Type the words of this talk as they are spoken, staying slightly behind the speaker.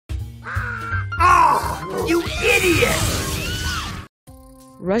You idiot!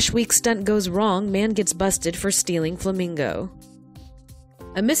 Rush Week stunt goes wrong, man gets busted for stealing flamingo.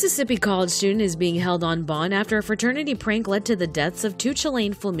 A Mississippi college student is being held on bond after a fraternity prank led to the deaths of 2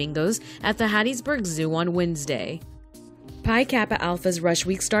 Chilean flamingos at the Hattiesburg Zoo on Wednesday. Pi Kappa Alpha's Rush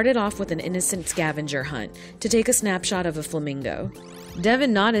Week started off with an innocent scavenger hunt to take a snapshot of a flamingo.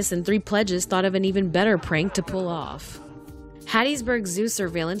 Devin Nottis and 3 pledges thought of an even better prank to pull off. Hattiesburg Zoo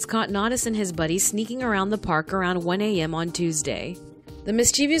surveillance caught Nottis and his buddies sneaking around the park around 1 a.m. on Tuesday. The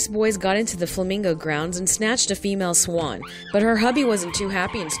mischievous boys got into the flamingo grounds and snatched a female swan, but her hubby wasn't too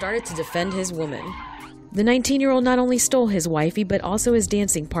happy and started to defend his woman. The 19-year-old not only stole his wifey, but also his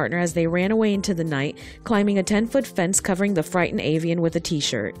dancing partner as they ran away into the night, climbing a 10-foot fence covering the frightened avian with a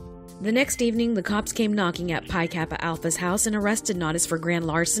t-shirt. The next evening, the cops came knocking at Pi Kappa Alpha's house and arrested Nottis for grand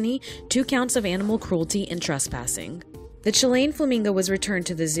larceny, 2 counts of animal cruelty, and trespassing. The Chilean flamingo was returned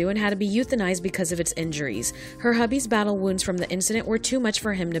to the zoo and had to be euthanized because of its injuries. Her hubby's battle wounds from the incident were too much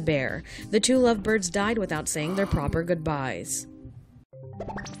for him to bear. The 2 lovebirds died without saying their proper goodbyes.